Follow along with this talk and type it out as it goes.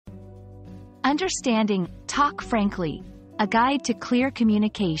Understanding, talk frankly. A guide to clear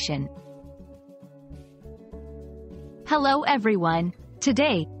communication. Hello everyone.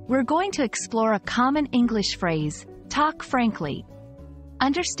 Today, we're going to explore a common English phrase, talk frankly.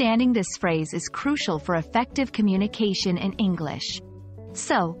 Understanding this phrase is crucial for effective communication in English.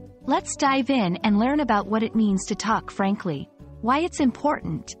 So, let's dive in and learn about what it means to talk frankly, why it's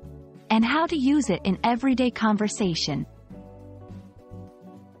important, and how to use it in everyday conversation.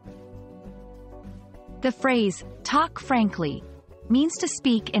 The phrase, talk frankly, means to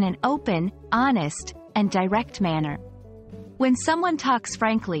speak in an open, honest, and direct manner. When someone talks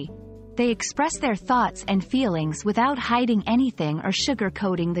frankly, they express their thoughts and feelings without hiding anything or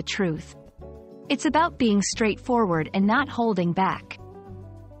sugarcoating the truth. It's about being straightforward and not holding back.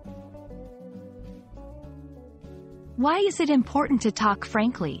 Why is it important to talk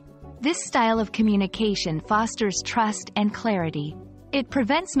frankly? This style of communication fosters trust and clarity. It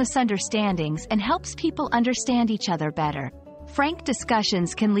prevents misunderstandings and helps people understand each other better. Frank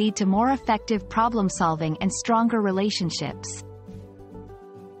discussions can lead to more effective problem-solving and stronger relationships.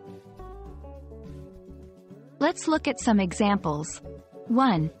 Let's look at some examples.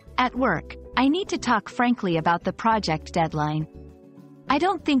 1. At work, I need to talk frankly about the project deadline. I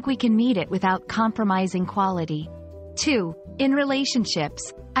don't think we can meet it without compromising quality. 2. In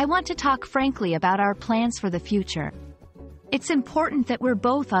relationships, I want to talk frankly about our plans for the future. It's important that we're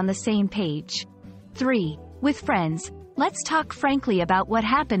both on the same page. 3. With friends, let's talk frankly about what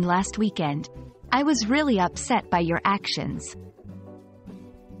happened last weekend. I was really upset by your actions.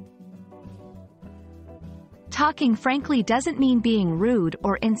 Talking frankly doesn't mean being rude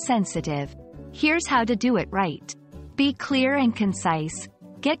or insensitive. Here's how to do it right. Be clear and concise.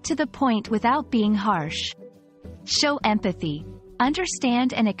 Get to the point without being harsh. Show empathy.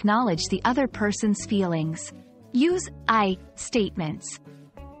 Understand and acknowledge the other person's feelings. Use I statements.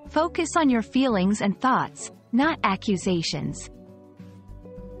 Focus on your feelings and thoughts, not accusations.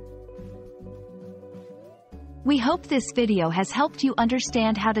 We hope this video has helped you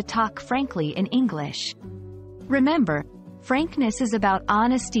understand how to talk frankly in English. Remember, frankness is about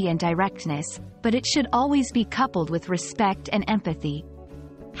honesty and directness, but it should always be coupled with respect and empathy.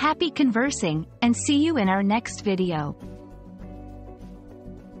 Happy conversing, and see you in our next video.